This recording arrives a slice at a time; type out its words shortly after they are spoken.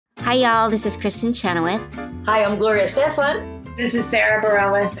Hi, y'all. This is Kristen Chenoweth. Hi, I'm Gloria Estefan. This is Sarah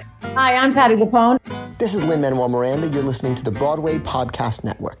Bareilles. Hi, I'm Patti LuPone. This is Lin-Manuel Miranda. You're listening to the Broadway Podcast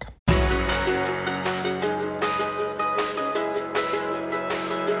Network.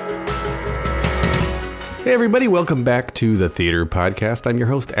 Hey everybody, welcome back to the Theater Podcast. I'm your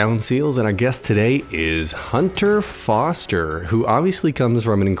host, Alan Seals, and our guest today is Hunter Foster, who obviously comes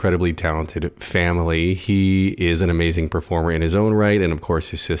from an incredibly talented family. He is an amazing performer in his own right, and of course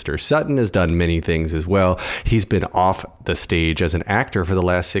his sister Sutton has done many things as well. He's been off the stage as an actor for the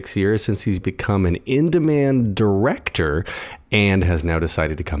last 6 years since he's become an in-demand director, and has now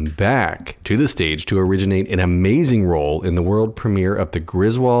decided to come back to the stage to originate an amazing role in the world premiere of the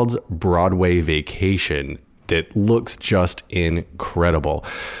Griswolds Broadway Vacation that looks just incredible.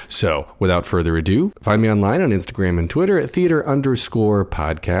 So without further ado, find me online on Instagram and Twitter at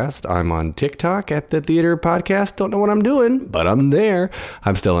theater_podcast. I'm on TikTok at the Theater Podcast. Don't know what I'm doing, but I'm there.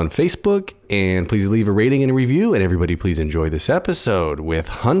 I'm still on Facebook, and please leave a rating and a review, and everybody please enjoy this episode with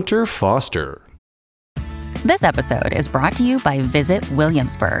Hunter Foster. This episode is brought to you by Visit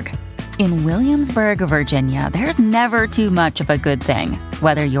Williamsburg. In Williamsburg, Virginia, there's never too much of a good thing.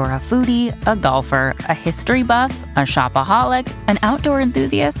 Whether you're a foodie, a golfer, a history buff, a shopaholic, an outdoor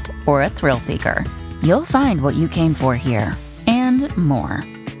enthusiast, or a thrill seeker, you'll find what you came for here and more.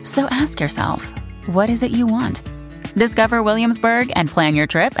 So ask yourself, what is it you want? Discover Williamsburg and plan your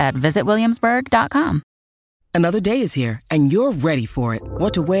trip at visitwilliamsburg.com. Another day is here, and you're ready for it.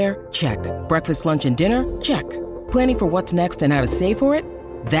 What to wear? Check. Breakfast, lunch, and dinner? Check. Planning for what's next and how to save for it?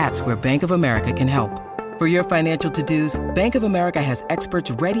 That's where Bank of America can help. For your financial to-dos, Bank of America has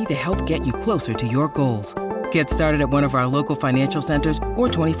experts ready to help get you closer to your goals. Get started at one of our local financial centers or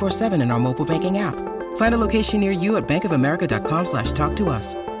 24/7 in our mobile banking app. Find a location near you at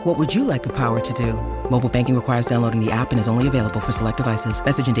bankofamerica.com/talktous. What would you like the power to do? Mobile banking requires downloading the app and is only available for select devices.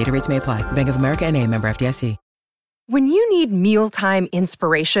 Message and data rates may apply. Bank of America N.A., member FDIC. When you need mealtime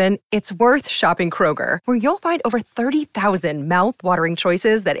inspiration, it's worth shopping Kroger, where you'll find over 30,000 mouth-watering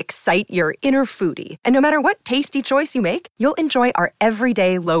choices that excite your inner foodie. And no matter what tasty choice you make, you'll enjoy our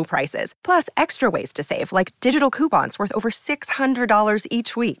everyday low prices, plus extra ways to save, like digital coupons worth over $600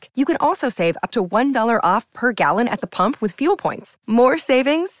 each week. You can also save up to $1 off per gallon at the pump with fuel points. More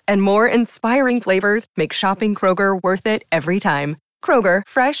savings and more inspiring flavors make shopping Kroger worth it every time. Kroger,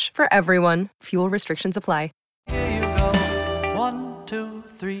 fresh for everyone. Fuel restrictions apply. Here you go. 1, 2,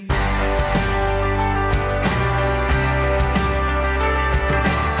 3.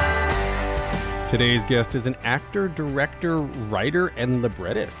 Today's guest is an actor, director, writer, and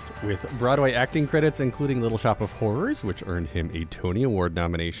librettist with Broadway acting credits including Little Shop of Horrors, which earned him a Tony Award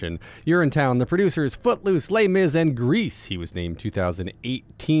nomination. Urinetown, The Producers, Footloose, Les Mis, and Grease. He was named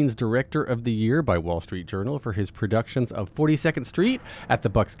 2018's Director of the Year by Wall Street Journal for his productions of 42nd Street at the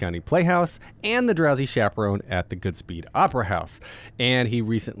Bucks County Playhouse and The Drowsy Chaperone at the Goodspeed Opera House. And he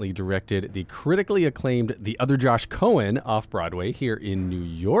recently directed the critically acclaimed The Other Josh Cohen off-Broadway here in New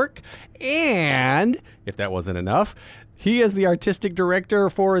York. And, if that wasn't enough, he is the artistic director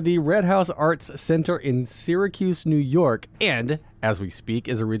for the Red House Arts Center in Syracuse, New York, and, as we speak,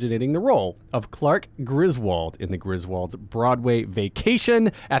 is originating the role of Clark Griswold in the Griswolds Broadway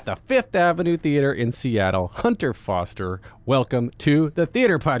Vacation at the Fifth Avenue Theater in Seattle. Hunter Foster, welcome to the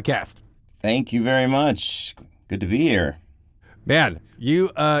Theater Podcast. Thank you very much. Good to be here. Man, you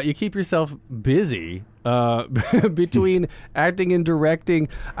keep yourself busy between acting and directing.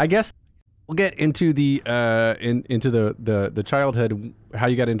 I guess we'll get into the into the childhood, how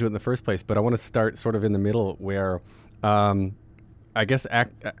you got into it in the first place. But I want to start sort of in the middle, where I guess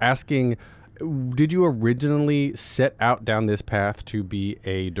asking, did you originally set out down this path to be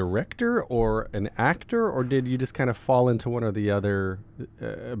a director or an actor, or did you just kind of fall into one or the other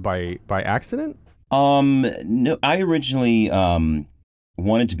by accident? No, I originally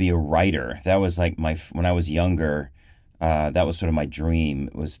wanted to be a writer. That was like when I was younger. That was sort of my dream,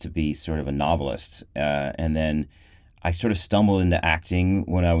 was to be sort of a novelist. And then I sort of stumbled into acting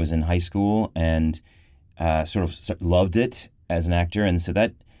when I was in high school and sort of loved it as an actor. And so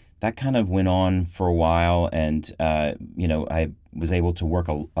that kind of went on for a while. And, I was able to work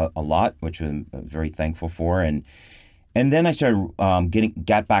a lot, which I'm very thankful for. And then I started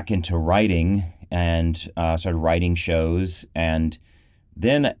got back into writing and started writing shows. And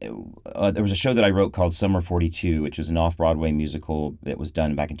then there was a show that I wrote called Summer 42, which was an off-Broadway musical that was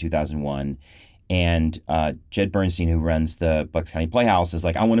done back in 2001. And Jed Bernstein, who runs the Bucks County Playhouse, is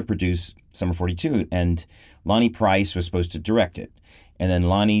like, I want to produce Summer 42. And Lonnie Price was supposed to direct it. And then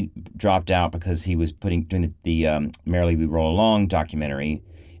Lonnie dropped out because he was doing the Merrily We Roll Along documentary,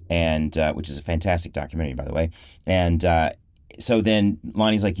 and which is a fantastic documentary, by the way. And so then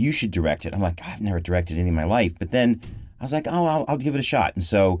Lonnie's like, you should direct it. I'm like, I've never directed anything in my life. But then I was like, oh, I'll give it a shot. And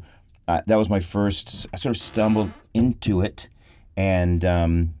so that was my first, I sort of stumbled into it. And,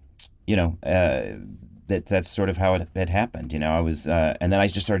 that's sort of how it happened. I was, and then I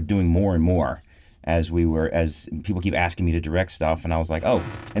just started doing more and more as people keep asking me to direct stuff. And I was like, oh,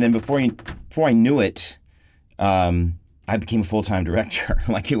 and then before I knew it, I became a full-time director.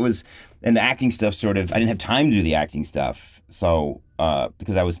 Like it was, and the acting stuff I didn't have time to do the acting stuff. So,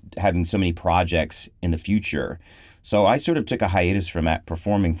 because I was having so many projects in the future. So I sort of took a hiatus from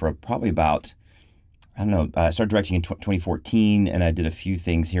performing for probably about, I don't know, I started directing in 2014 and I did a few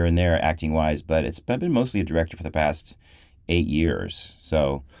things here and there acting wise, but I've been mostly a director for the past 8 years.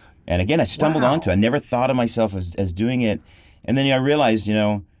 So, and again, I stumbled onto it. I never thought of myself as doing it. And then I realized,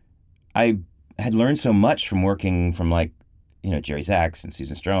 I had learned so much from working from Jerry Zaks and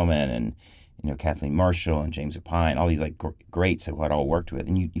Susan Stroman and, Kathleen Marshall and James Apine, all these greats who I'd all worked with.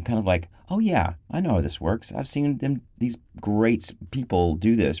 And you kind of like, oh yeah, I know how this works. I've seen these great people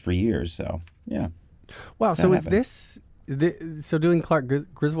do this for years. So yeah. Wow. So so doing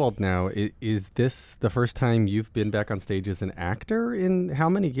Clark Griswold now, is this the first time you've been back on stage as an actor in how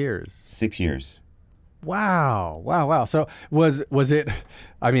many years? 6 years. Wow. So was it,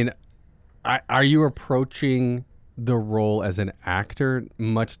 are you approaching the role as an actor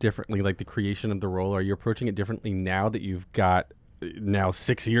much differently, like the creation of the role? Are you approaching it differently now that you've got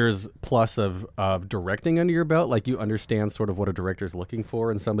 6 years plus of directing under your belt? Like you understand sort of what a director's looking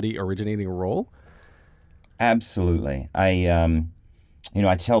for in somebody originating a role? Absolutely. I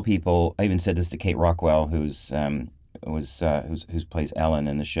tell people, I even said this to Kate Rockwell, who plays Ellen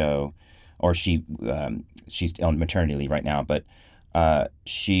in the show, or she's on maternity leave right now, but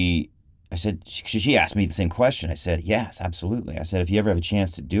she asked me the same question. I said, yes, absolutely. I said, if you ever have a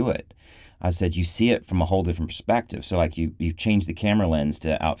chance to do it, I said, you see it from a whole different perspective. So like you've changed the camera lens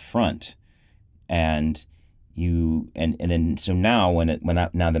to out front, and then so now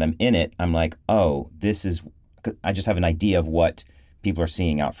now that I'm in it, I'm like, oh, I just have an idea of what people are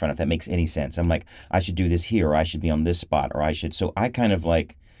seeing out front, if that makes any sense. I'm like, I should do this here, or I should be on this spot, or so I kind of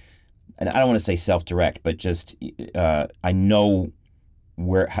like, and I don't want to say self-direct, but just I know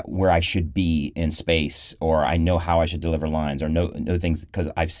where I should be in space, or I know how I should deliver lines, or know things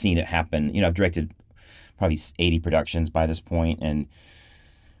because I've seen it happen. I've directed probably 80 productions by this point, and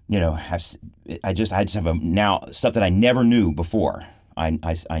I just have now stuff that I never knew before. I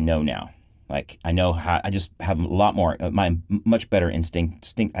know now. Like I know how. I just have a lot more much better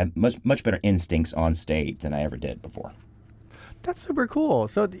much better instincts on stage than I ever did before. That's super cool.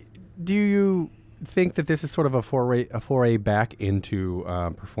 So do you think that this is sort of a foray back into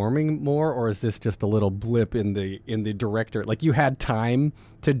performing more, or is this just a little blip in the director? Like you had time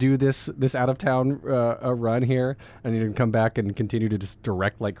to do this out of town run here, and you can come back and continue to just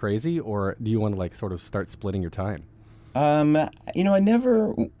direct like crazy, or do you want to like sort of start splitting your time? I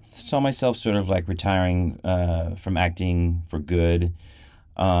never saw myself sort of like retiring from acting for good.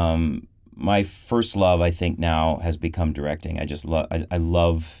 My first love, I think, now has become directing. I just I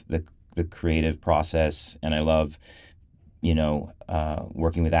love the creative process, and I love,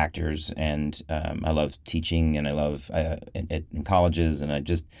 working with actors, and I love teaching, and I love in colleges, and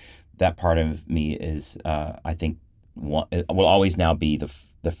that part of me is, I think, it will always now be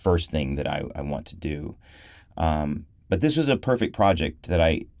the first thing that I want to do. But this was a perfect project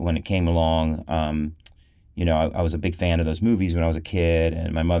that when it came along, I was a big fan of those movies when I was a kid,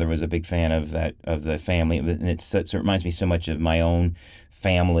 and my mother was a big fan of the family, and it reminds me so much of my own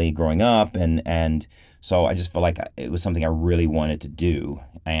family growing up, and so I just felt like it was something I really wanted to do,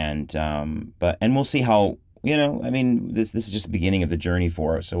 and we'll see how, this is just the beginning of the journey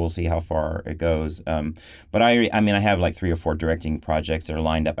for us, so we'll see how far it goes. But I have like 3 or 4 directing projects that are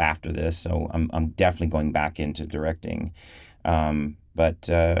lined up after this, so I'm definitely going back into directing. But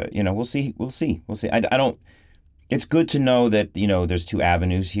we'll see. I don't. It's good to know that there's 2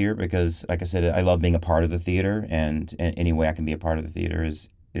 avenues here, because, like I said, I love being a part of the theater, and any way I can be a part of the theater is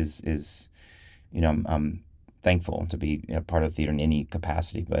I'm thankful to be a part of the theater in any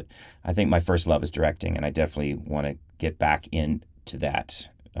capacity. But I think my first love is directing, and I definitely want to get back into that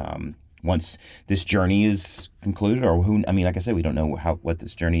once this journey is concluded, or like I said, we don't know where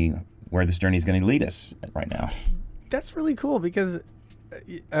this journey is going to lead us right now. That's really cool, because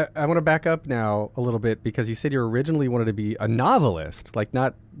I want to back up now a little bit, because you said you originally wanted to be a novelist, like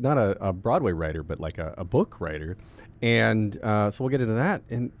not a Broadway writer, but like a book writer. And so we'll get into that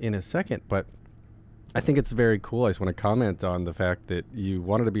in a second. But I think it's very cool. I just want to comment on the fact that you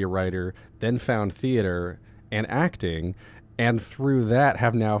wanted to be a writer, then found theater and acting, and through that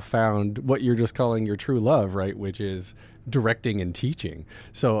have now found what you're just calling your true love, right? Which is directing and teaching.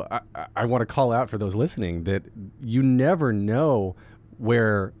 So I want to call out for those listening that you never know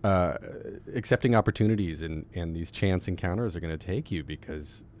where accepting opportunities and these chance encounters are going to take you,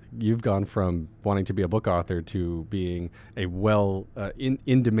 because you've gone from wanting to be a book author to being a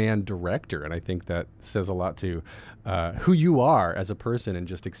in-demand director. And I think that says a lot to who you are as a person, and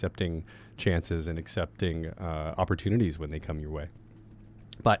just accepting chances and accepting opportunities when they come your way.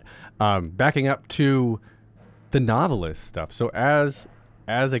 But backing up to the novelist stuff. So as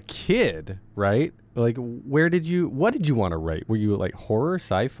a kid, right? Like, what did you want to write? Were you like horror,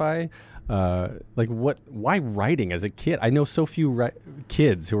 sci-fi? Why writing as a kid? I know so few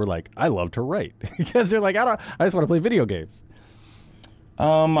kids who are like, I love to write, because they're like, I just want to play video games.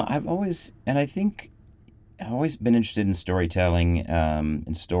 I've always been interested in storytelling,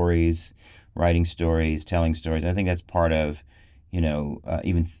 in stories, writing stories, telling stories. I think that's part of,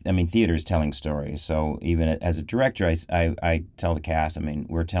 theater is telling stories. So even as a director, I tell the cast,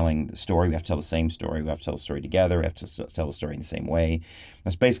 we're telling the story. We have to tell the same story. We have to tell the story together. We have to tell the story in the same way.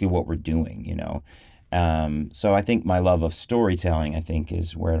 That's basically what we're doing, So I think my love of storytelling,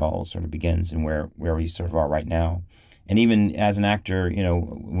 is where it all sort of begins, and where we sort of are right now. And even as an actor,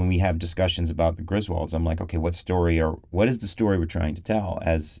 when we have discussions about the Griswolds, I'm like, okay, what is the story we're trying to tell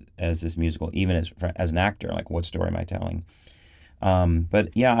as this musical? Even as an actor, like, what story am I telling?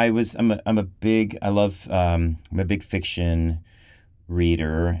 But yeah, I'm a big fiction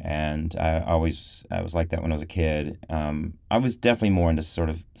reader, and I was like that when I was a kid. I was definitely more into sort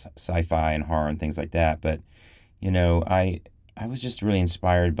of sci-fi and horror and things like that. But I was just really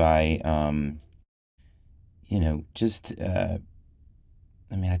inspired by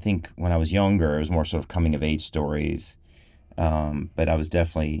I think when I was younger, it was more sort of coming of age stories. But I was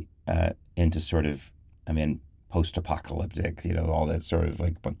definitely into sort of post-apocalyptic, all that sort of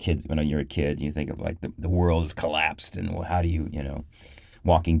like when you're a kid, you think of like the world has collapsed, and how do you,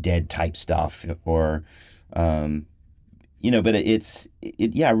 Walking Dead type stuff, or, but I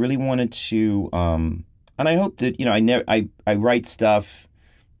really wanted to, and I hope that, I write stuff.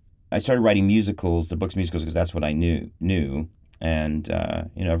 I started writing musicals, the books musicals, because that's what I knew. And,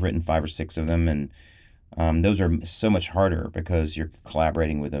 I've written 5 or 6 of them, and those are so much harder because you're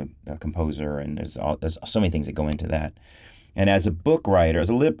collaborating with a composer, and there's so many things that go into that. And as a book writer, as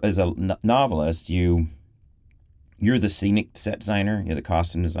a novelist, you're the scenic set designer, you're the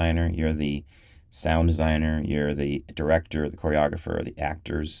costume designer, you're the sound designer, you're the director, the choreographer, the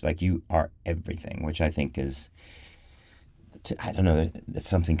actors. Like, you are everything, which I think is, I don't know, that's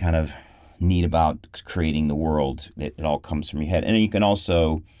something kind of neat about creating the world. It all comes from your head. And you can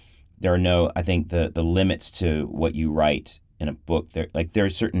also, there are the limits to what you write in a book. There are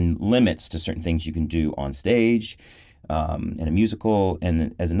certain limits to certain things you can do on stage, in a musical,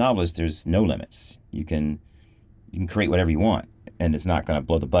 and as a novelist, there's no limits. You can create whatever you want, and it's not going to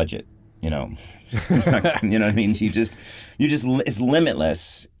blow the budget. You know what I mean? It's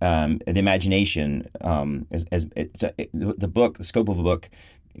limitless. The imagination, the scope of a book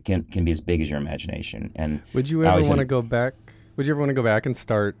can be as big as your imagination. And would you ever want to go back? Would you ever want to go back and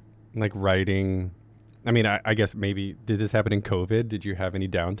start like writing? I mean, I guess maybe, did this happen in COVID? Did you have any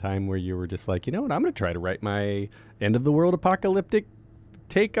downtime where you were just like, you know what, I'm going to try to write my end of the world apocalyptic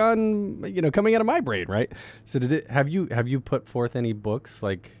take on, coming out of my brain, right? So have you put forth any books,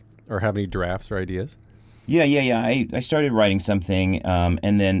 like, or have any drafts or ideas? Yeah. I started writing something,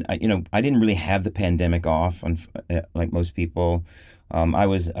 and then I didn't really have the pandemic off, like most people. I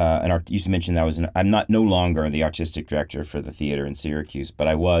was you mentioned I'm no longer the artistic director for the theater in Syracuse, but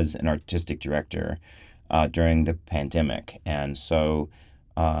I was an artistic director during the pandemic, and so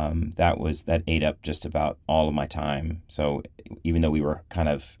that ate up just about all of my time. So even though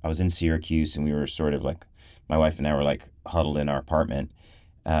I was in Syracuse, and we were sort of like, my wife and I were like huddled in our apartment.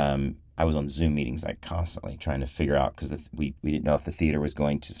 I was on Zoom meetings like constantly trying to figure out, because we didn't know if the theater was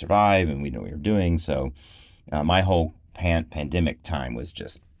going to survive, and we didn't know what we were doing. So my whole pandemic time was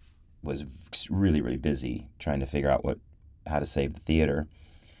really, really busy trying to figure out how to save the theater.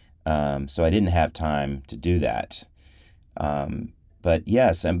 So I didn't have time to do that. But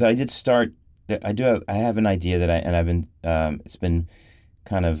yes, but I did start. I have an idea that I've been. It's been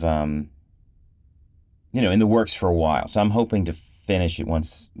kind of in the works for a while. So I'm hoping to finish it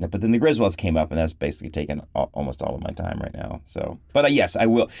once. But then the Griswolds came up, and that's basically taken almost all of my time right now. So, but yes, I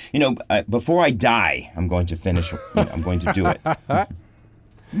will. Before I die, I'm going to finish. I'm going to do it.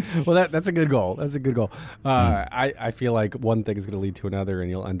 Well, that's a good goal. That's a good goal. I feel like one thing is going to lead to another,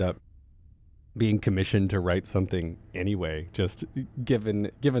 and you'll end up being commissioned to write something anyway, just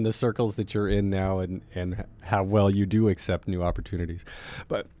given the circles that you're in now, and how well you do accept new opportunities.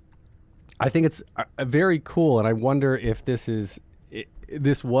 But I think it's very cool, and I wonder if this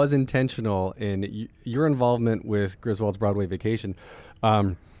was intentional in your involvement with Griswold's Broadway Vacation.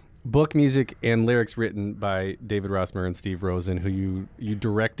 Book, music, and lyrics written by David Rossmer and Steve Rosen, who you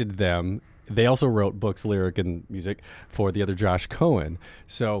directed them. They also wrote books, lyric, and music for the other Josh Cohen.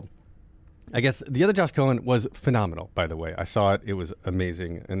 So I guess the other Josh Cohen was phenomenal, by the way. I saw it. It was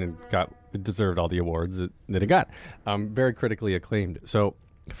amazing, and it deserved all the awards that it got. Very critically acclaimed. So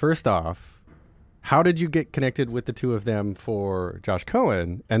first off, how did you get connected with the two of them for Josh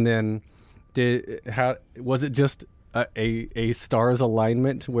Cohen? And then was it just a stars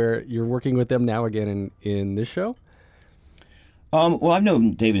alignment where you're working with them now again in this show? Well, I've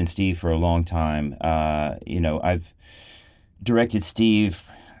known David and Steve for a long time. I've directed Steve,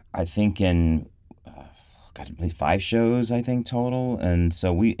 I think, in at least 5 shows, I think, total. And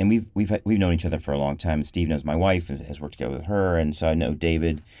so we've known each other for a long time. Steve knows my wife, has worked together with her, and so I know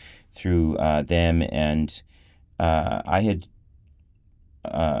David through them. And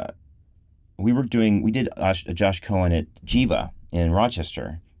we did Josh Cohen at Jiva in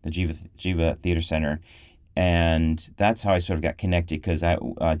Rochester, the Jiva Theater Center. And that's how I sort of got connected, because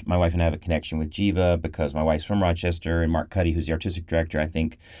my wife and I have a connection with Jiva because my wife's from Rochester, and Mark Cuddy, who's the artistic director, I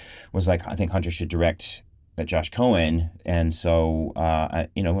think Hunter should direct Josh Cohen. And so I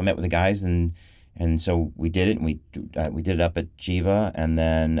met with the guys, and so we did it, and we did it up at Jiva, and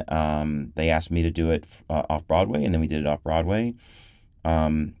then they asked me to do it off Broadway, and then we did it off Broadway.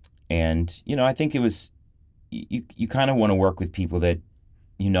 And I think it was you kind of want to work with people that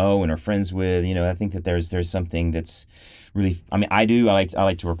and are friends with. I think that there's something that's really. I mean, I do. I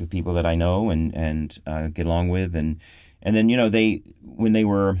like to work with people that I know and get along with, and then when they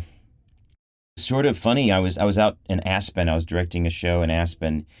were sort of funny. I was out in Aspen. I was directing a show in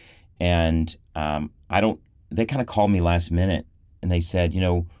Aspen, and they kind of called me last minute, and they said,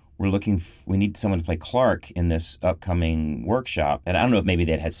 we need someone to play Clark in this upcoming workshop. And I don't know if maybe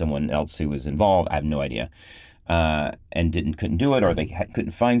they'd had someone else who was involved. I have no idea. And couldn't do it, or they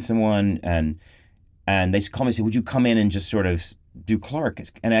couldn't find someone. And they called me and said, would you come in and just sort of do Clark?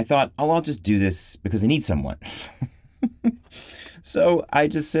 And I thought, I'll just do this because they need someone. So I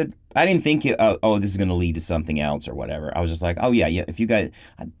just said, I didn't think, this is going to lead to something else or whatever. I was just like, oh yeah, if you guys,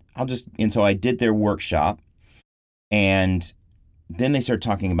 and so I did their workshop, and then they started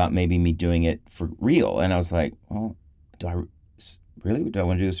talking about maybe me doing it for real. And I was like, well, do I want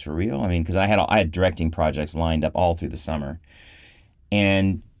to do this for real? I mean, because I had directing projects lined up all through the summer.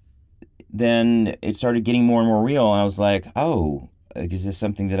 And then it started getting more and more real. And I was like, oh, is this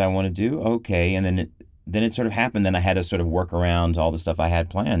something that I want to do? Okay. And then it sort of happened. Then I had to sort of work around all the stuff I had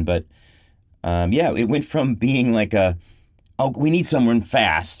planned. But it went from being like we need someone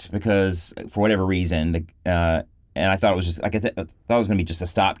fast because for whatever reason, and I thought it was just I thought it was going to be just a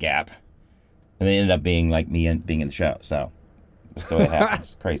stopgap, and then it ended up being like me being in the show. So that's the way it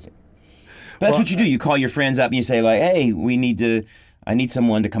happens. Crazy. But that's what you do. You call your friends up and you say like, "Hey, I need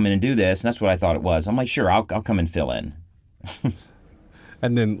someone to come in and do this." And that's what I thought it was. I'm like, "Sure, I'll come and fill in."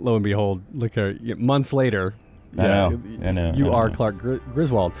 And then lo and behold, look, months later, I know. You are Clark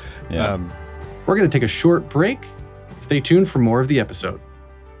Griswold. Yeah. We're going to take a short break. Stay tuned for more of the episode.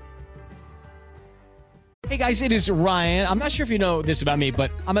 Hey guys, it is Ryan. I'm not sure if you know this about me, but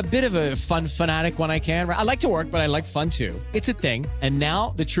I'm a bit of a fun fanatic when I can. I like to work, but I like fun too. It's a thing. And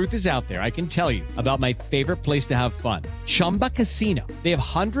now the truth is out there. I can tell you about my favorite place to have fun. Chumba Casino. They have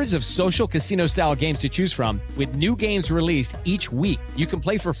hundreds of social casino style games to choose from with new games released each week. You can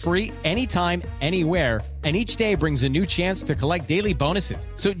play for free anytime, anywhere. And each day brings a new chance to collect daily bonuses.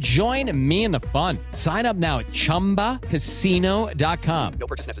 So join me in the fun. Sign up now at ChumbaCasino.com. No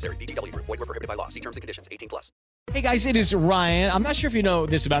purchase necessary. VGW. Void where prohibited by law. See terms and conditions. 18+. Hey guys, it is Ryan. I'm not sure if you know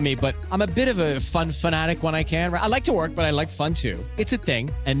this about me, but I'm a bit of a fun fanatic when I can. I like to work, but I like fun too. It's a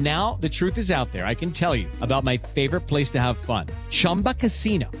thing. And now the truth is out there. I can tell you about my favorite place to have fun. Chumba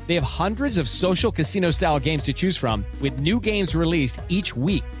Casino. They have hundreds of social casino style games to choose from with new games released each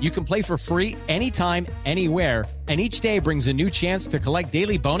week. You can play for free anytime, anywhere. And each day brings a new chance to collect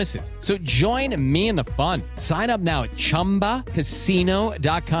daily bonuses. So join me in the fun. Sign up now at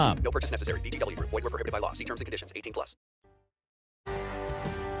ChumbaCasino.com. No purchase necessary. VGW. Void where prohibited by law. See terms and conditions. 18+.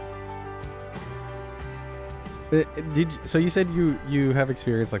 So you said you have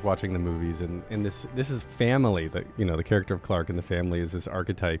experience like watching the movies, and this is family. The character of Clark and the family is this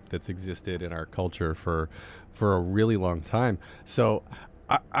archetype that's existed in our culture for a really long time. So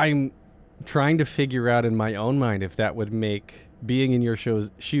I'm trying to figure out in my own mind if that would make being in your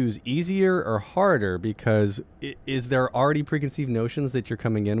shoes easier or harder, because is there already preconceived notions that you're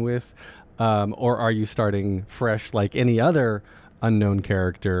coming in with, or are you starting fresh like any other unknown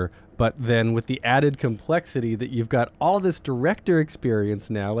character, But then with the added complexity that you've got all this director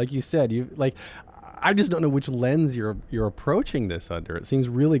experience now, like you said, I just don't know which lens you're approaching this under. It seems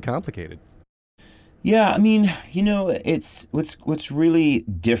really complicated. Yeah, I mean, it's what's really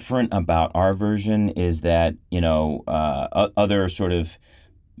different about our version is that, other sort of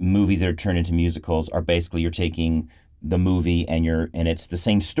movies that are turned into musicals are basically you're taking the movie and it's the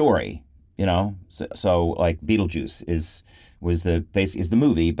same story, So like Beetlejuice is the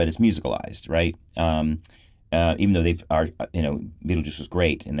movie, but it's musicalized, right? Even though Beetlejuice was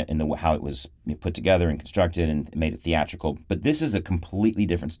great in the how it was put together and constructed and made it theatrical. But this is a completely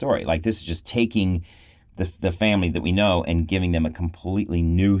different story. Like this is just taking the family that we know and giving them a completely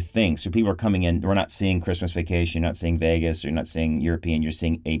new thing. So people are coming in. We're not seeing Christmas Vacation. You're not seeing Vegas. You're not seeing European. You're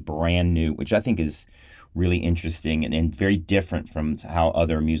seeing a brand new, which I think is really interesting and very different from how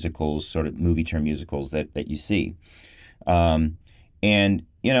other musicals, sort of movie term musicals that you see. I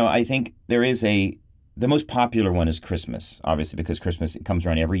think there is the most popular one is Christmas, obviously, because Christmas, it comes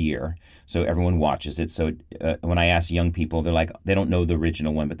around every year. So everyone watches it. So when I ask young people, they're like, they don't know the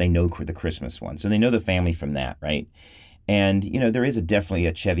original one, but they know the Christmas one. So they know the family from that, right? And, there is definitely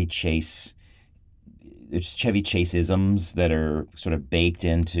a Chevy Chase. It's Chevy Chase-isms that are sort of baked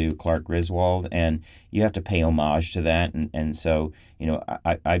into Clark Griswold, and you have to pay homage to that. And so,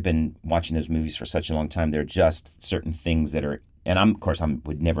 I've been watching those movies for such a long time. There are just certain things that are. And I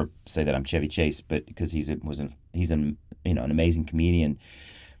would never say that I'm Chevy Chase, but because he's an amazing comedian.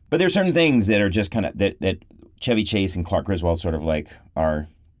 But there's certain things that are just kind of that Chevy Chase and Clark Griswold sort of like are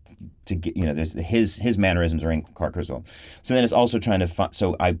to get. There's his mannerisms are in Clark Griswold. So then it's also trying to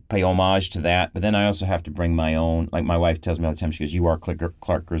so I pay homage to that, but then I also have to bring my own. Like my wife tells me all the time, she goes, "You are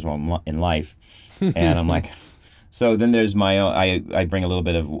Clark Griswold in life," and I'm like, so then there's my own. I bring a little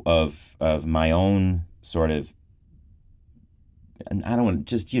bit of my own sort of. And I don't want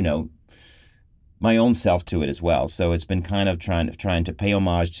to just, my own self to it as well. So it's been kind of trying to pay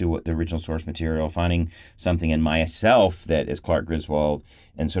homage to what the original source material, finding something in myself that is Clark Griswold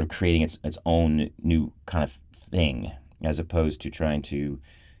and sort of creating its own new kind of thing, as opposed to trying to,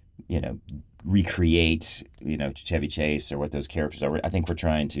 recreate, Chevy Chase or what those characters are. I think we're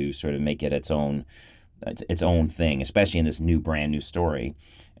trying to sort of make it its own thing, especially in this brand new story.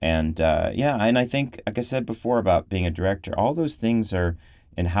 And and I think, like I said before about being a director, all those things are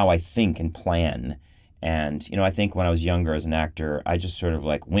in how I think and plan. And, I think when I was younger as an actor, I just sort of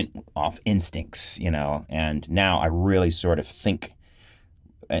like went off instincts, and now I really sort of think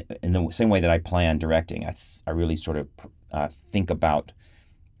in the same way that I plan directing. I really sort of think about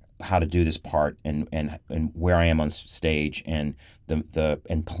how to do this part and where I am on stage and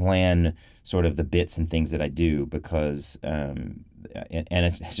and plan sort of the bits and things that I do because and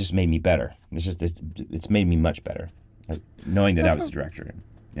it's just made me better. It's made me much better knowing that I was a director.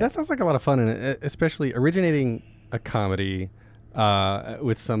 Yeah. That sounds like a lot of fun, and especially originating a comedy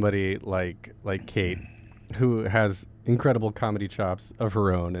with somebody like Kate, who has incredible comedy chops of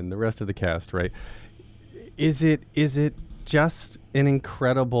her own, and the rest of the cast. Right? Is it just an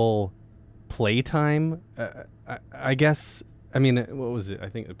incredible playtime? I guess. I mean, what was it? I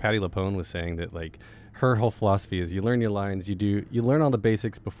think Patti LuPone was saying that like her whole philosophy is you learn your lines, you learn all the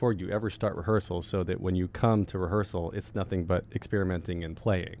basics before you ever start rehearsal, so that when you come to rehearsal, it's nothing but experimenting and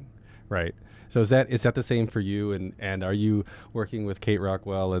playing, right? So is that the same for you? And are you working with Kate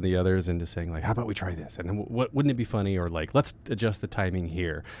Rockwell and the others and just saying like, how about we try this? And what wouldn't it be funny? Or like, let's adjust the timing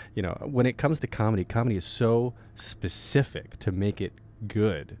here. When it comes to comedy is so specific to make it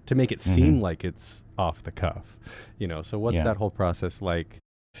good, to make it seem like it's off the cuff. So what's that whole process like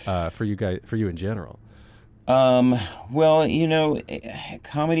for you in general? Well,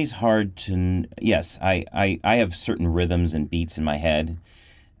 comedy's hard to. Yes, I have certain rhythms and beats in my head,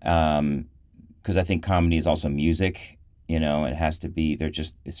 because I think comedy is also music. It has to be.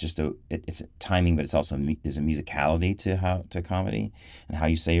 It's timing, but it's also there's a musicality to comedy and how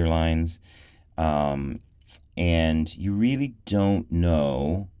you say your lines, and you really don't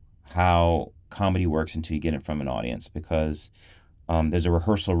know how comedy works until you get in front of an audience because. There's a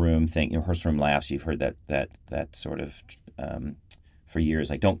rehearsal room thing. Rehearsal room laughs. You've heard that sort of for years.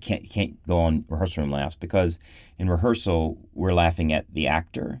 Like can't go on rehearsal room laughs because in rehearsal we're laughing at the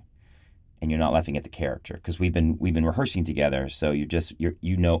actor, and you're not laughing at the character because we've been rehearsing together. So you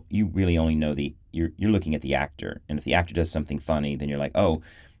really only know you're looking at the actor, and if the actor does something funny, then you're like, oh,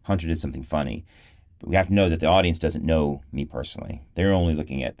 Hunter did something funny. But we have to know that the audience doesn't know me personally. They're only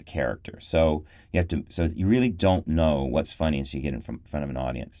looking at the character. So you really don't know what's funny until you get in front of an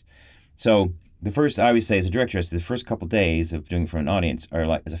audience. So I always say as a director, the first couple days of doing it for an audience are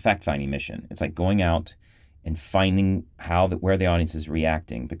like as a fact-finding mission. It's like going out and finding where the audience is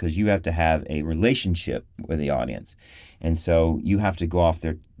reacting, because you have to have a relationship with the audience, and so you have to go off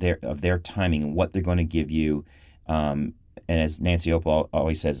their timing and what they're going to give you. And as Nancy Opel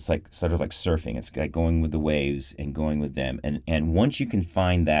always says, it's like sort of like surfing. It's like going with the waves and going with them. And once you can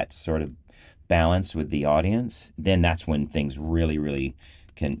find that sort of balance with the audience, then that's when things really, really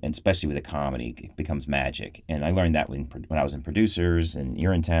can, and especially with a comedy, it becomes magic. And I learned that when I was in Producers and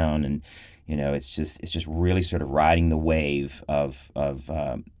Urinetown, and it's just really sort of riding the wave of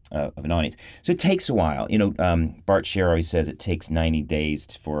an audience. So it takes a while. Bart Sher always says it takes 90 days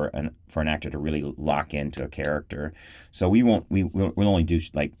for an actor to really lock into a character. So we'll only do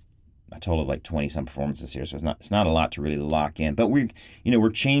like a total of like 20 some performances here. So it's not a lot to really lock in. But we're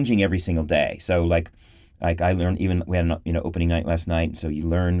changing every single day. So like I learned, even we had an opening night last night, and so you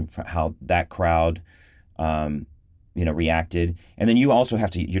learn how that crowd reacted. And then you also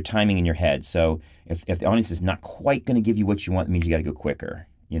have your timing in your head. So if the audience is not quite going to give you what you want, it means you got to go quicker.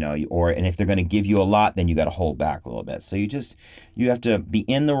 And if they're going to give you a lot, then you got to hold back a little bit. So you have to be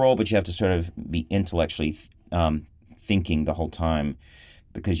in the role, but you have to sort of be intellectually thinking the whole time,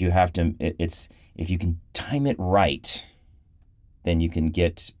 because you have to. If you can time it right, then you can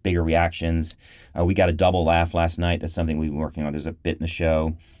get bigger reactions. We got a double laugh last night. That's something we've been working on. There's a bit in the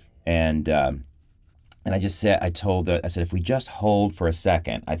show, and I said, if we just hold for a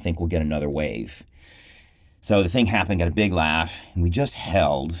second, I think we'll get another wave. So the thing happened, got a big laugh, and we just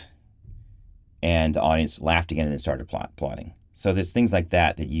held, and the audience laughed again and then started applauding. So there's things like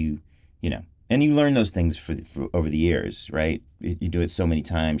that and you learn those things for over the years, right? You do it so many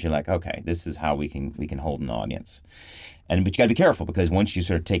times, you're like, okay, this is how we can hold an audience. But you got to be careful, because once you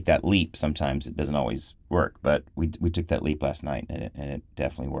sort of take that leap, sometimes it doesn't always work. But we took that leap last night, and it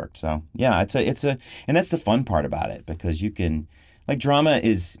definitely worked. So yeah, it's a and that's the fun part about it, because you can, like, drama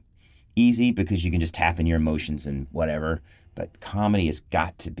is easy because you can just tap in your emotions and whatever. But comedy has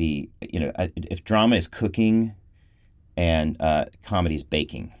got to be, if drama is cooking and comedy is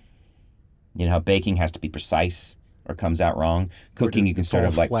baking. How baking has to be precise or comes out wrong. Cooking, you can sort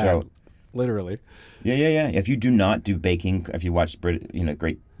of like throw. Literally. Yeah. If you do not do baking, if you watch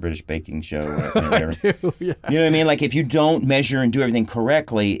Great British Baking Show, whatever, yeah. You know what I mean? Like, if you don't measure and do everything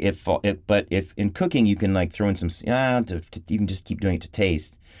correctly, but if in cooking you can like throw in some, you can just keep doing it to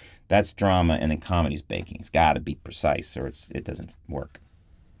taste. That's drama, and then comedy's baking. It's got to be precise, or it doesn't work.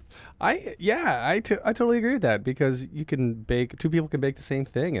 I totally agree with that, because you can bake, two people can bake the same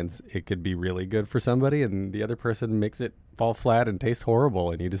thing, and it could be really good for somebody, and the other person makes it fall flat and taste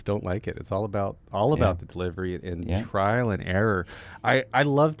horrible, and you just don't like it. It's all about the delivery and trial and error. I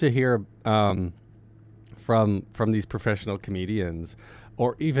love to hear from these professional comedians,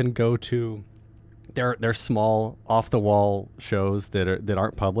 or even go to they're small off the wall shows that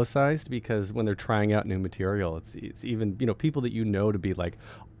aren't publicized, because when they're trying out new material, it's even people that to be like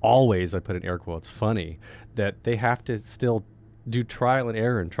always, I put in air quotes, funny, that they have to still do trial and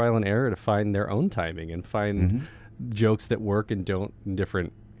error to find their own timing and find jokes that work and don't in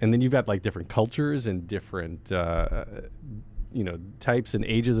different. And then you've got like different cultures and different types and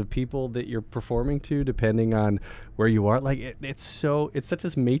ages of people that you're performing to, depending on where you are. Like it's such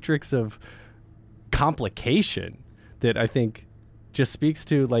this matrix of complication that I think just speaks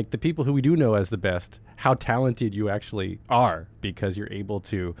to like the people who we do know as the best, how talented you actually are, because you're able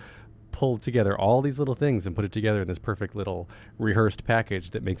to pull together all these little things and put it together in this perfect little rehearsed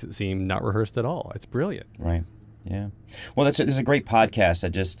package that makes it seem not rehearsed at all. It's brilliant. Right. Yeah. Well, there's a great podcast.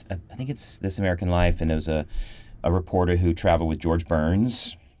 I think it's This American Life, and there's a reporter who traveled with George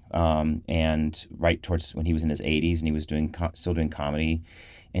Burns, and right towards when he was in his 80s, and he was still doing comedy.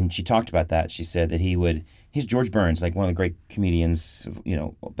 And she talked about that. She said that he's George Burns, like one of the great comedians,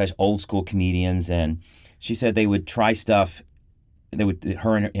 best old school comedians. And she said they would try stuff. He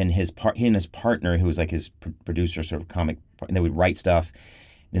and his partner, who was like his producer, sort of comic, and they would write stuff.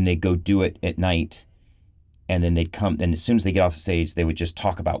 Then they'd go do it at night. And then they'd come, then as soon as they get off the stage, they would just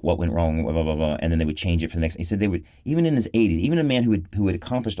talk about what went wrong, blah, blah, blah, blah, and then they would change it for the next. He said they would, even in his 80s, even a man who had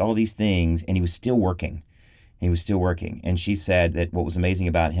accomplished all these things, and he was still working. And she said that what was amazing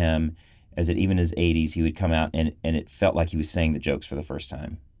about him is that even in his 80s, he would come out and it felt like he was saying the jokes for the first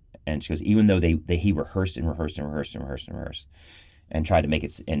time. And she goes, even though he rehearsed and tried to make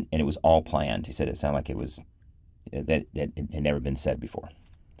it, and it was all planned. He said it sounded like it was that it had never been said before.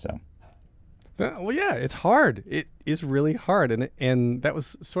 So. Well, yeah, it's hard. It is really hard. And that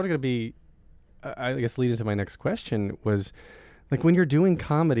was sort of going to be, I guess, leading to my next question was, like, when you're doing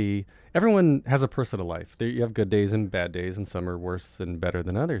comedy, everyone has a personal life. You have good days and bad days, and some are worse and better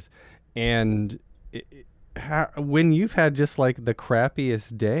than others. And when you've had just like the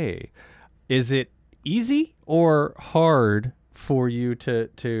crappiest day, is it easy or hard for you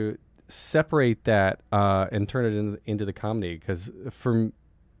to separate that and turn it into the comedy? Because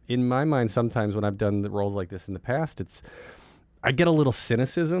in my mind, sometimes when I've done the roles like this in the past, I get a little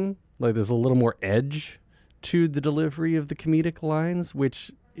cynicism, like there's a little more edge to the delivery of the comedic lines,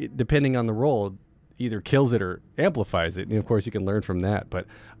 which, depending on the role, either kills it or amplifies it. And of course, you can learn from that. But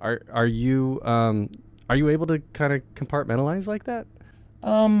are you able to kind of compartmentalize like that?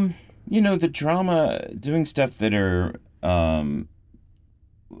 The drama, doing stuff that are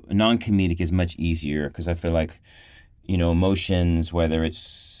non-comedic is much easier because I feel like, emotions, whether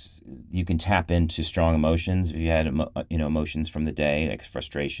you can tap into strong emotions if you had, emotions from the day, like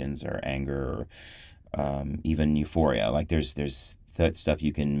frustrations or anger or even euphoria. Like there's that stuff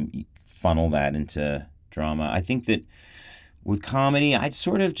you can funnel that into drama. I think that with comedy, I'd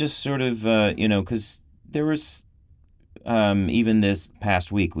because there was, even this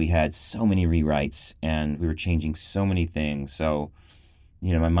past week, we had so many rewrites and we were changing so many things. So,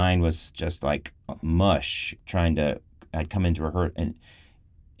 my mind was just like mush I'd come into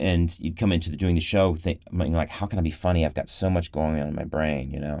and you'd come into doing the show like, how can I be funny? I've got so much going on in my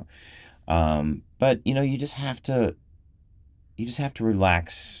brain, But, you just have to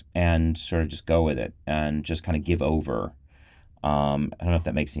relax and sort of just go with it and just kind of give over. I don't know if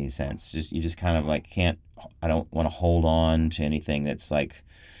that makes any sense. You just kind of like I don't want to hold on to anything that's like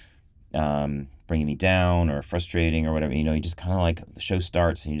bringing me down or frustrating or whatever. You just kind of like the show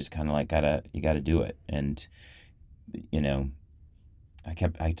starts and you just kind of like gotta do it. And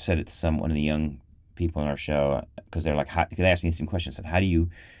I said it to one of the young people in our show because they're like, they asked me some questions. Said,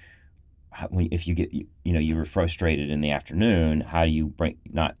 if you get, you were frustrated in the afternoon, how do you break?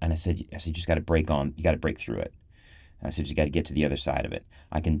 And I said, you just got to you got to break through it. And I said, you got to get to the other side of it.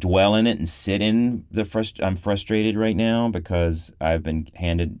 I can dwell in it and sit in I'm frustrated right now because I've been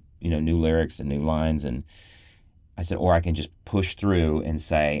handed, new lyrics and new lines. And I said, or I can just push through and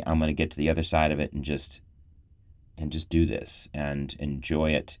say, I'm going to get to the other side of it and just do this and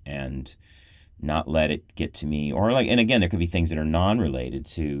enjoy it and not let it get to me. Or and again, there could be things that are non-related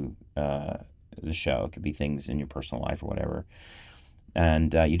to the show. It could be things in your personal life or whatever.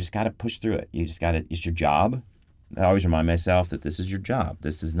 And you just got to push through it. It's your job. I always remind myself that this is your job.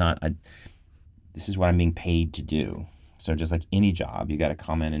 This is what I'm being paid to do. So just like any job, you got to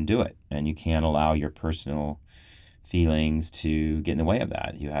come in and do it. And you can't allow your personal feelings to get in the way of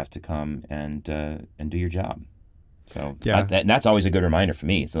that. You have to come and do your job. So yeah. That's always a good reminder for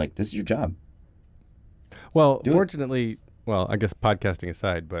me. So like, this is your job. Well, fortunately, I guess podcasting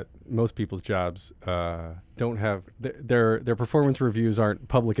aside, but most people's jobs don't have their performance reviews aren't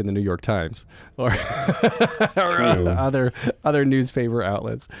public in the New York Times or other newspaper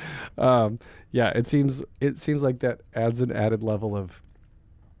outlets. It seems like that adds an added level of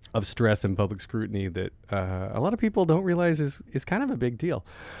stress and public scrutiny that a lot of people don't realize is kind of a big deal.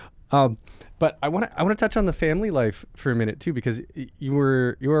 But I want to touch on the family life for a minute too, because you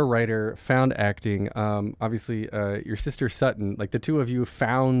were a writer, found acting. Obviously, your sister Sutton, like the two of you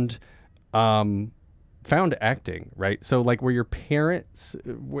found acting, right? So like, were your parents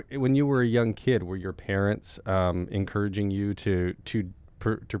when you were a young kid? Were your parents encouraging you to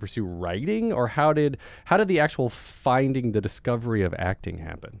pursue writing, or how did the actual finding, the discovery of acting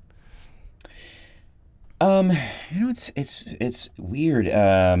happen? It's weird.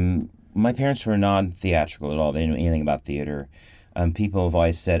 My parents were non-theatrical at all. They didn't know anything about theater. People have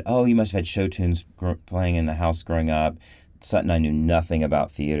always said, "Oh, you must have had show tunes playing in the house growing up." Sutton and I knew nothing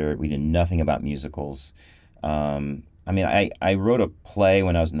about theater. We knew nothing about musicals. I wrote a play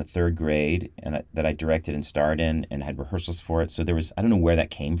when I was in the third grade, and that I directed and starred in, and had rehearsals for it. So I don't know where that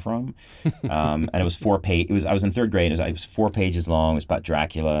came from. And it was 4 pages. I was in third grade. It was 4 pages long. It was about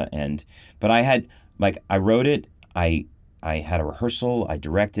Dracula, but I wrote it. I had a rehearsal, I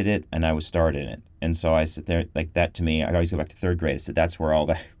directed it, and I was starred in it. And so I sit there, like that to me, I always go back to third grade. I said, that's where all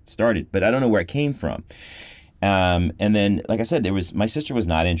that started. But I don't know where it came from. And then, like I said, my sister was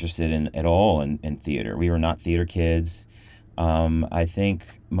not interested at all in theater. We were not theater kids. I think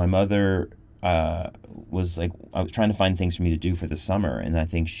my mother was like, I was trying to find things for me to do for the summer. And I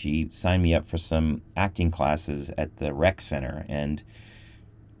think she signed me up for some acting classes at the rec center. And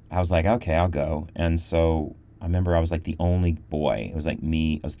I was like, okay, I'll go. And so I remember I was like the only boy. It was like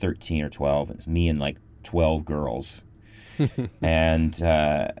me. I was 13 or 12. It was me and like 12 girls. And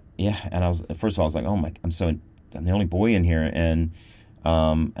and I was, first of all, I was like, oh my, I'm the only boy in here. And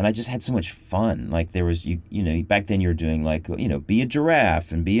I just had so much fun. Like there was, back then you were doing like, be a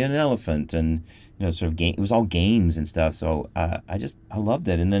giraffe and be an elephant and, sort of game. It was all games and stuff. So I loved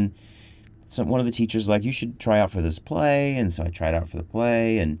it. And then one of the teachers like, you should try out for this play. And so I tried out for the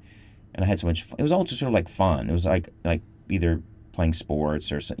play, and and I had so much fun. It was all just sort of like fun. It was like either playing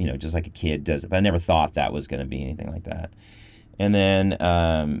sports or, just like a kid does it. But I never thought that was going to be anything like that. And then,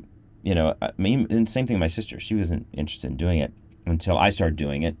 and same thing with my sister. She wasn't interested in doing it until I started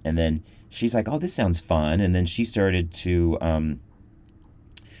doing it. And then she's like, oh, this sounds fun. And then she started to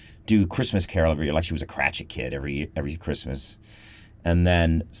do Christmas Carol every year. Like she was a Cratchit kid every Christmas. And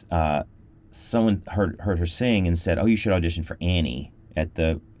then someone heard her sing and said, oh, you should audition for Annie at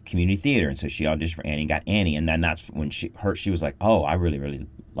the community theater. And so she auditioned for Annie, got Annie. And then that's when she was like, oh, I really, really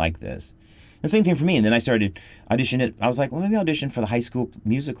like this. And same thing for me. And then I started auditioning it. I was like, well, maybe I'll audition for the high school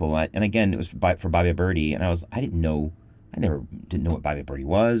musical. And again, it was for Bobby Birdie. And I didn't know what Bobby Birdie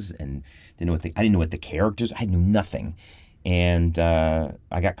was, and I didn't know what the characters. I knew nothing. And I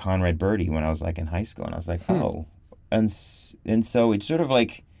got Conrad Birdie when I was like in high school, and I was like, oh, and so it's sort of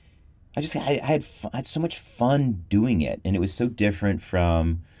like I had so much fun doing it, and it was so different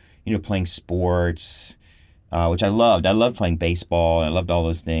from playing sports. Which I loved. I loved playing baseball. I loved all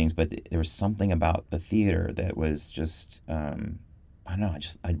those things, but there was something about the theater that was just, I don't know.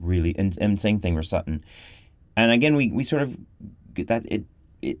 I really, and same thing for Sutton. And again, we sort of get that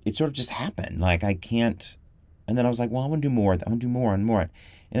it sort of just happened. Like I can't, and then I was like, well, I want to do more. I want to do more and more. And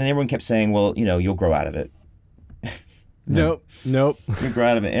then everyone kept saying, well, you'll grow out of it. Nope. You grow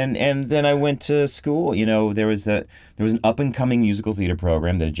out of it. And then I went to school. There was an up and coming musical theater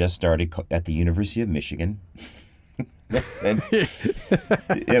program that had just started at the University of Michigan. And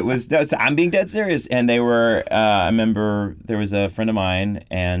I'm being dead serious. And they were, I remember there was a friend of mine,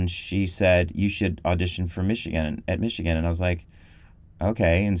 and she said, you should audition for Michigan. And I was like,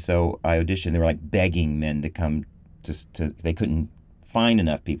 okay. And so I auditioned. They were like begging men to come they couldn't find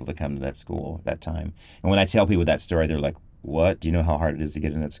enough people to come to that school at that time. And when I tell people that story, they're like, what? Do you know how hard it is to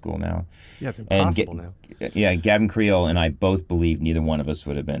get in that school now? Yeah, it's impossible now. Yeah, Gavin Creel and I both believe neither one of us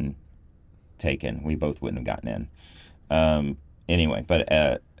would have been taken. We both wouldn't have gotten in. Anyway, but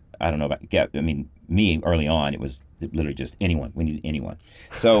I don't know about me early on, it was literally just anyone. We needed anyone.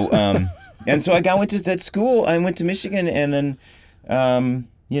 So, and so I went to that school. I went to Michigan, and then,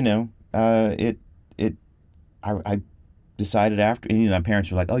 I decided after, my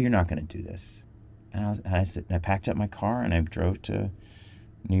parents were like, oh, you're not going to do this. And I packed up my car and I drove to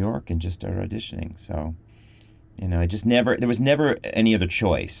New York and just started auditioning. So, there was never any other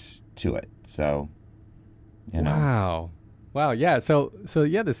choice to it. So, Wow. Yeah. So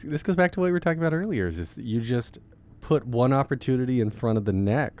yeah, this goes back to what we were talking about earlier, is just you just put one opportunity in front of the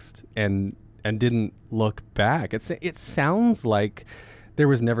next and didn't look back. It sounds like there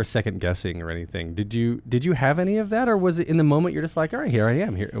was never second guessing or anything. Did you have any of that, or was it in the moment you're just like, all right, here I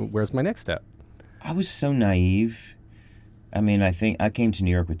am. Here, where's my next step? I was so naive. I think I came to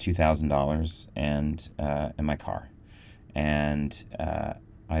New York with $2,000 and in my car, and I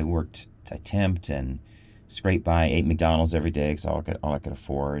temped and scraped by, ate McDonald's every day because all I could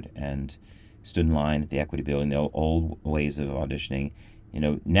afford, and stood in line at the Equity Building. The old ways of auditioning.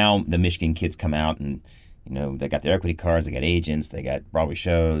 Now the Michigan kids come out and they got their equity cards, they got agents, they got Broadway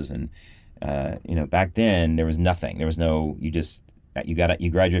shows, and back then there was nothing. There was no. You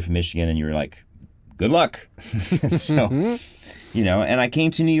graduated from Michigan and you were like, good luck. So, and I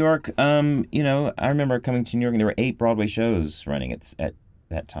came to New York. I remember coming to New York and there were 8 Broadway shows running at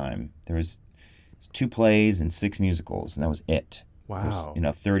that time. There was 2 plays and 6 musicals, and that was it. Wow.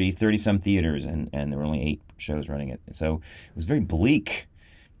 There's, 30 some theaters, and there were only 8 shows running it. So it was very bleak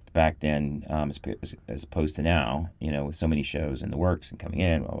back then, as opposed to now, with so many shows in the works and coming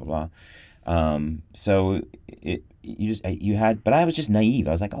in, blah, blah, blah. So but I was just naive.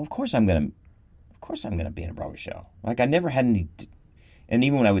 I was like, oh, of course I'm going to be in a Broadway show. Like I never had any, and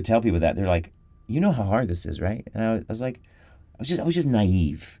even when I would tell people that, they're like, you know how hard this is, right? And I was like, I was just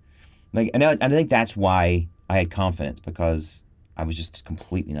naive. Like, and I think that's why I had confidence, because I was just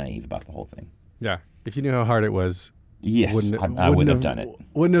completely naive about the whole thing. Yeah. If you knew how hard it was, yes, I wouldn't have done it.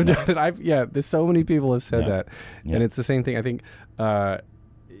 Wouldn't have done it. There's so many people have said that. Yeah. And it's the same thing. I think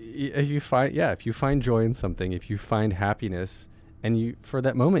if you find joy in something, if you find happiness, and for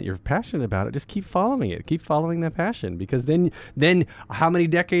that moment you're passionate about it, just keep following it. Keep following that passion, because then how many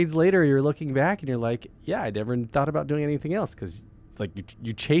decades later you're looking back and you're like, yeah, I never thought about doing anything else, because like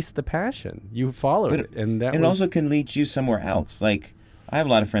you chased the passion, you followed it, and that also can lead you somewhere else. Like I have a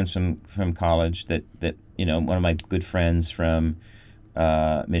lot of friends from college that one of my good friends from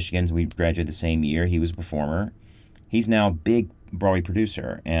Michigan, we graduated the same year. He was a performer. He's now a big Broadway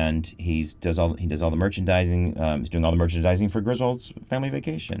producer, and he does all the merchandising. He's doing all the merchandising for Griswold's Family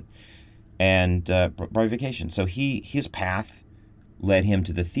Vacation and Broadway Vacation. So his path led him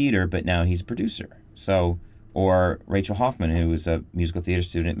to the theater, but now he's a producer. So Or Rachel Hoffman, who was a musical theater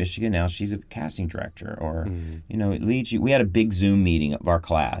student at Michigan, now she's a casting director. Or, it leads you. We had a big Zoom meeting of our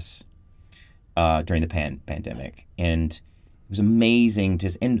class during the pandemic, and it was amazing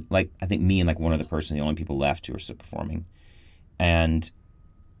and I think me and one other person, the only people left who were still performing, and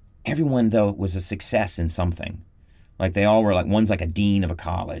everyone though was a success in something. They all were one's a dean of a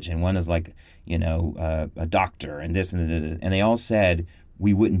college, and one is a doctor, and this and they all said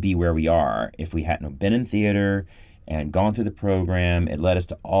we wouldn't be where we are if we hadn't been in theater and gone through the program. It led us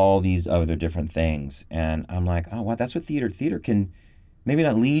to all these other different things. And I'm like, oh, wow, that's what theater can maybe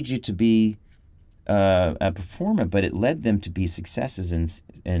not lead you to be a performer, but it led them to be successes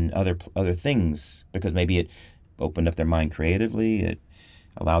in other things, because maybe it opened up their mind creatively. It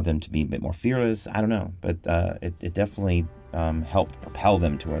allowed them to be a bit more fearless. I don't know, but it definitely helped propel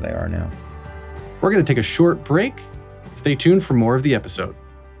them to where they are now. We're going to take a short break. Stay tuned for more of the episode.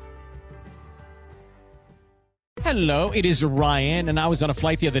 Hello, it is Ryan, and I was on a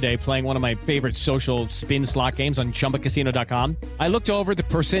flight the other day playing one of my favorite social spin slot games on ChumbaCasino.com. I looked over at the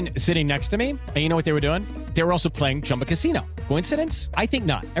person sitting next to me, and you know what they were doing? They were also playing Chumba Casino. Coincidence? I think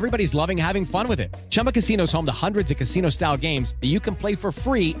not. Everybody's loving having fun with it. Chumba Casino is home to hundreds of casino-style games that you can play for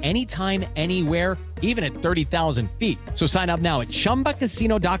free anytime, anywhere, even at 30,000 feet. So sign up now at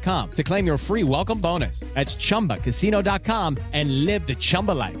ChumbaCasino.com to claim your free welcome bonus. That's ChumbaCasino.com and live the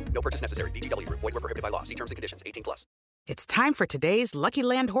Chumba life. No purchase necessary. VGW. Void where prohibited by law. See terms and conditions. 18+. It's time for today's Lucky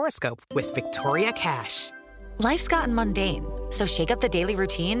Land horoscope with Victoria Cash. Life's gotten mundane, so shake up the daily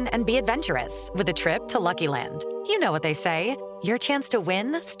routine and be adventurous with a trip to Lucky Land. You know what they say, your chance to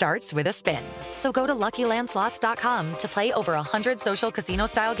win starts with a spin. So go to LuckyLandSlots.com to play over 100 social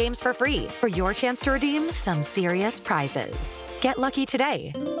casino-style games for free for your chance to redeem some serious prizes. Get lucky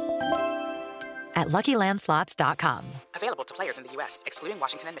today at LuckyLandSlots.com. Available to players in the U.S., excluding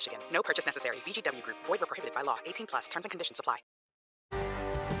Washington and Michigan. No purchase necessary. VGW Group. Void where prohibited by law. 18+. Terms and conditions apply.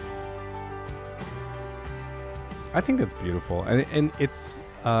 I think that's beautiful. And it's,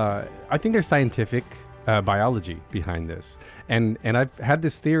 I think there's scientific biology behind this. And I've had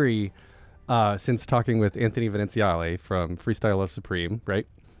this theory since talking with Anthony Veneziale from Freestyle Love Supreme, right?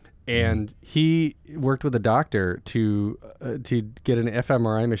 And he worked with a doctor to get an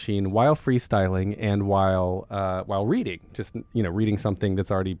fMRI machine while freestyling and while reading, just reading something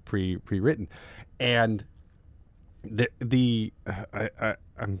that's already pre-written. And I'm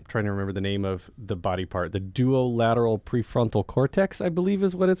trying to remember the name of the body part. The duolateral prefrontal cortex, I believe,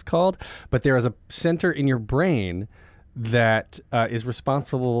 is what it's called. But there is a center in your brain that is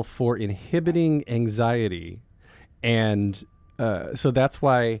responsible for inhibiting anxiety, and so that's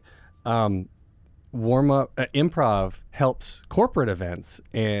why warm-up improv helps corporate events,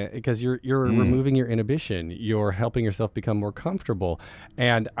 because you're removing your inhibition. You're helping yourself become more comfortable.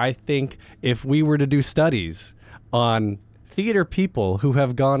 And I think if we were to do studies on theater people who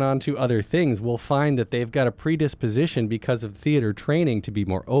have gone on to other things, we'll find that they've got a predisposition because of theater training to be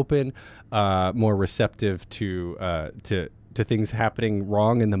more open, more receptive to things happening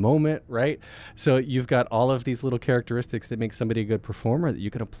wrong in the moment, right? So you've got all of these little characteristics that make somebody a good performer that you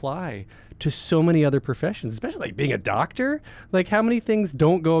can apply to so many other professions, especially like being a doctor. Like, how many things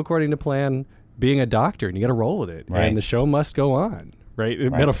don't go according to plan being a doctor, and you got to roll with it. Right. And the show must go on, right?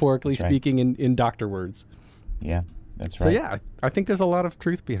 Metaphorically speaking, in doctor words. Yeah. That's right. So yeah, I think there's a lot of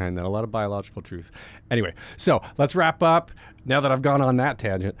truth behind that, a lot of biological truth. Anyway, so let's wrap up, now that I've gone on that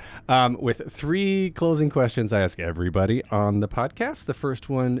tangent, with 3 closing questions I ask everybody on the podcast. The first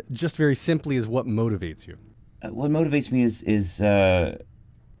one, just very simply, is what motivates you? What motivates me is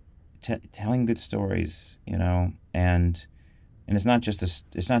telling good stories, and it's not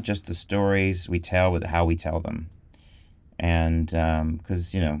just the stories we tell, but how we tell them, and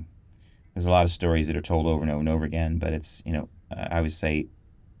because there's a lot of stories that are told over and over and over again, but it's, I always say,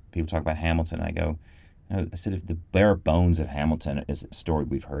 people talk about Hamilton, I go, I said, if the bare bones of Hamilton is a story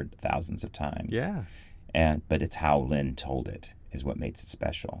we've heard thousands of times. Yeah. But it's how Lin told it is what makes it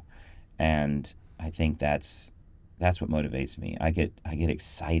special. And I think that's what motivates me. I get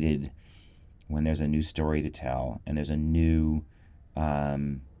excited when there's a new story to tell and there's a new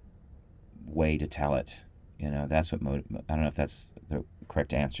way to tell it. That's what I don't know if that's the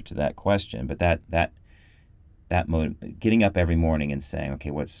correct answer to that question, but that getting up every morning and saying,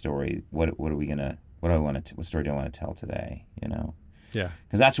 okay, what story? What story do I want to tell today? Yeah.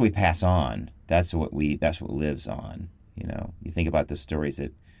 Because that's what we pass on. That's what lives on. You think about the stories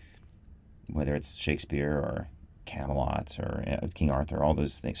that, whether it's Shakespeare or Camelot or King Arthur, all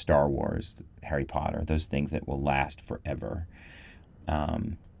those things, Star Wars, Harry Potter, those things that will last forever.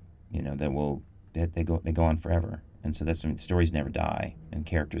 They go on forever, and so stories never die, and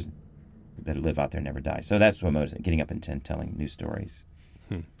characters that live out there never die. So that's what motivates getting up and telling new stories.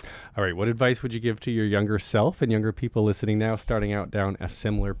 All right. What advice would you give to your younger self and younger people listening now, starting out down a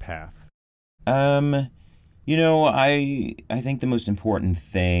similar path? You know, I think the most important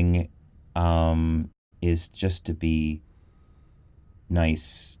thing is just to be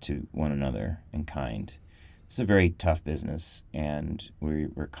nice to one another and kind. It's a very tough business, and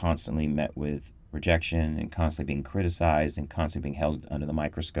we're constantly met with rejection and constantly being criticized and constantly being held under the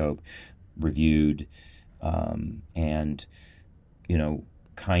microscope, reviewed, and you know,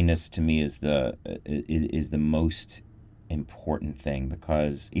 kindness to me is the most important thing,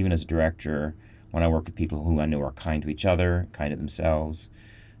 because even as a director, when I work with people who I know are kind to each other, kind to themselves,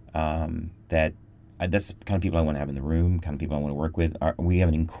 that's the kind of people I want to have in the room, kind of people I want to work with. We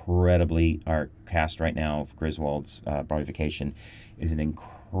have our cast right now of Griswold's Broadway Vacation is an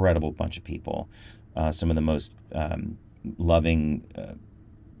incredible bunch of people. Some of the most loving,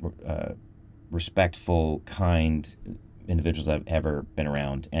 respectful, kind individuals I've ever been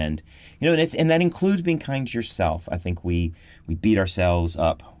around. And, you know, and that includes being kind to yourself. I think we beat ourselves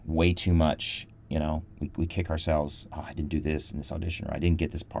up way too much. You know, we kick ourselves, oh, I didn't do this in this audition, or I didn't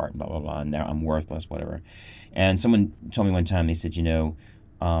get this part, blah, blah, blah, and now I'm worthless, whatever. And someone told me one time, they said, you know,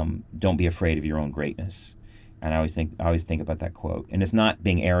 don't be afraid of your own greatness. And I always think about that quote. And it's not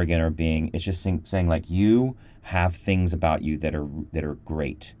being arrogant or it's just saying like, you have things about you that are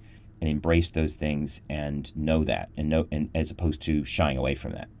great, and embrace those things and know that, and as opposed to shying away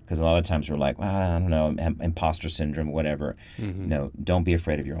from that. Because a lot of times we're like, well, I don't know, imposter syndrome, whatever. Mm-hmm. No, don't be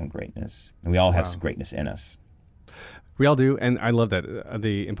afraid of your own greatness. And we all have some greatness in us. We all do, and I love that.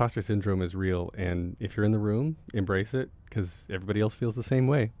 The imposter syndrome is real, and if you're in the room, embrace it, because everybody else feels the same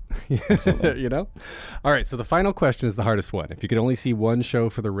way. You know? All right, so the final question is the hardest one. If you could only see one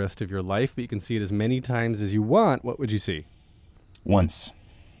show for the rest of your life, but you can see it as many times as you want, what would you see? Once.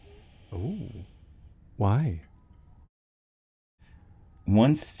 Ooh. Why?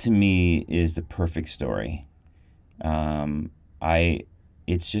 Once to me is the perfect story. First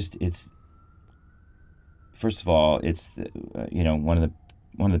of all, it's one of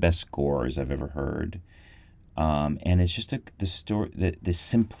the best scores I've ever heard, and it's just the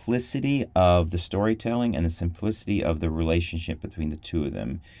simplicity of the storytelling and the simplicity of the relationship between the two of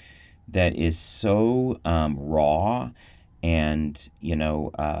them that is so raw and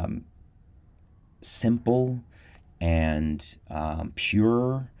simple and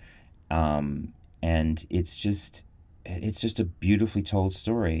pure, and it's just a beautifully told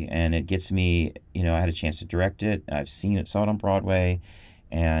story, and it gets me. I had a chance to direct it. Saw it on Broadway,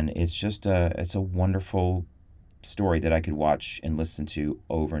 and it's a wonderful story that I could watch and listen to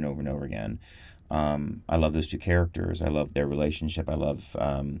over and over and over again. I love those two characters. I love their relationship. I love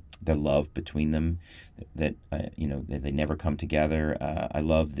the love between them. That they never come together. I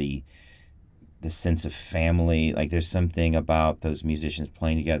love the sense of family. Like, there's something about those musicians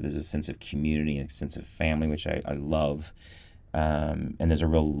playing together. There's a sense of community and a sense of family, which I love. And there's a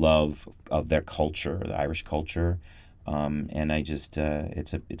real love of their culture, the Irish culture. And I just,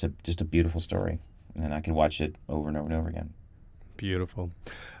 it's just a beautiful story. And I can watch it over and over and over again. Beautiful.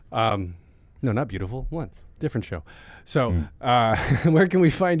 No, not beautiful. Once. Different show. So, where can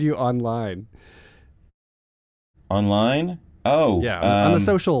we find you online? Online? Oh. Yeah, on the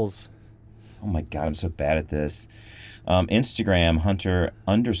socials. Oh my God, I'm so bad at this. Instagram,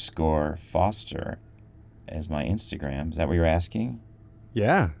 Hunter_Foster is my Instagram. Is that what you're asking?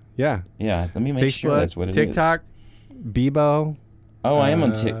 Yeah. Yeah, let me make Facebook, sure that's what it TikTok, is. Bebo. Oh, I am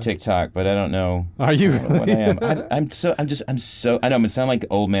on TikTok, but I don't know. Are you? I don't know what I am. I'm so. I know I'm gonna sound like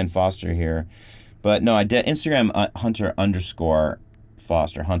old man Foster here, but no, I did Instagram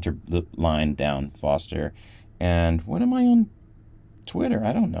Hunter_Foster, Hunter line down Foster, and what am I on Twitter?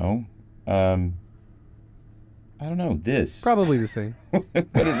 I don't know. I don't know. This probably the same. What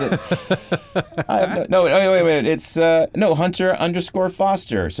is it? Wait. It's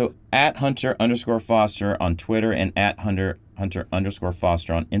Hunter_Foster. So at Hunter_Foster on Twitter, and at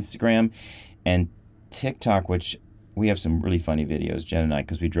Hunter_Foster on Instagram and TikTok, which we have some really funny videos, Jen and I,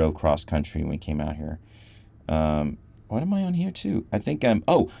 because we drove cross country when we came out here. What am I on here too? I think I'm.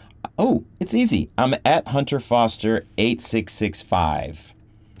 Oh, it's easy. I'm at Hunter Foster 8665.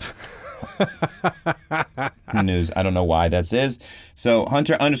 News. I don't know why that is. So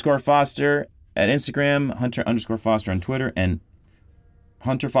Hunter_Foster at Instagram, Hunter_Foster on Twitter, and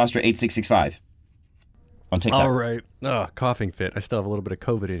Hunter Foster 8665 on TikTok. All right. Oh, coughing fit. I still have a little bit of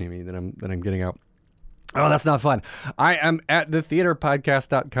COVID in me that I'm getting out. Oh, that's not fun. I am at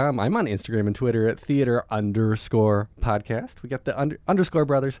thetheaterpodcast.com. I'm on Instagram and Twitter at theater_podcast. We got the underscore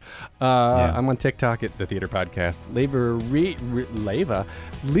brothers. I'm on TikTok at the Theater Podcast. Leave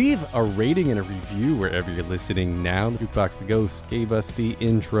a rating and a review wherever you're listening now. The Jukebox Ghost gave us the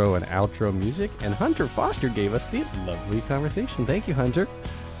intro and outro music, and Hunter Foster gave us the lovely conversation. Thank you, Hunter.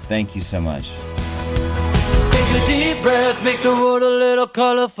 Thank you so much. Take a deep breath, make the world a little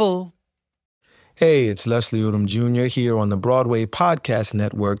colorful. Hey, it's Leslie Odom Jr. here on the Broadway Podcast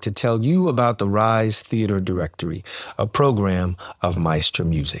Network to tell you about the Rise Theater Directory, a program of Maestro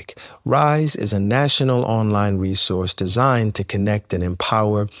Music. Rise is a national online resource designed to connect and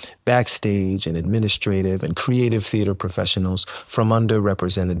empower backstage and administrative and creative theater professionals from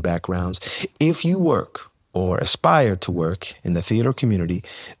underrepresented backgrounds. If you work or aspire to work in the theater community,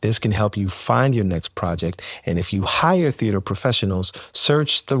 this can help you find your next project. And if you hire theater professionals,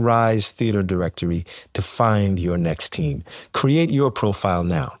 search the Rise Theater Directory to find your next team. Create your profile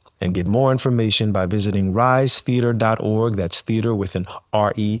now and get more information by visiting risetheater.org. That's theater with an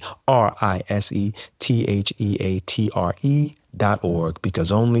RERISETHEATRE.org,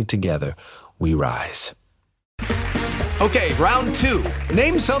 because only together we rise. Okay, round two.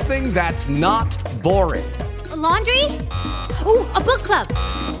 Name something that's not boring. A laundry? Ooh, a book club.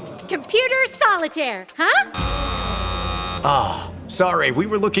 Computer solitaire, huh? Ah, sorry, we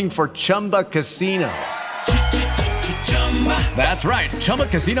were looking for Chumba Casino. That's right,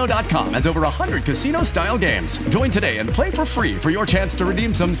 ChumbaCasino.com has over 100 casino-style games. Join today and play for free for your chance to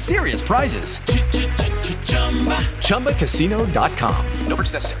redeem some serious prizes. ChumbaCasino.com. No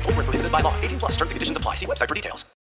purchase necessary. Void where prohibited by law. 18+ terms and conditions apply. See website for details.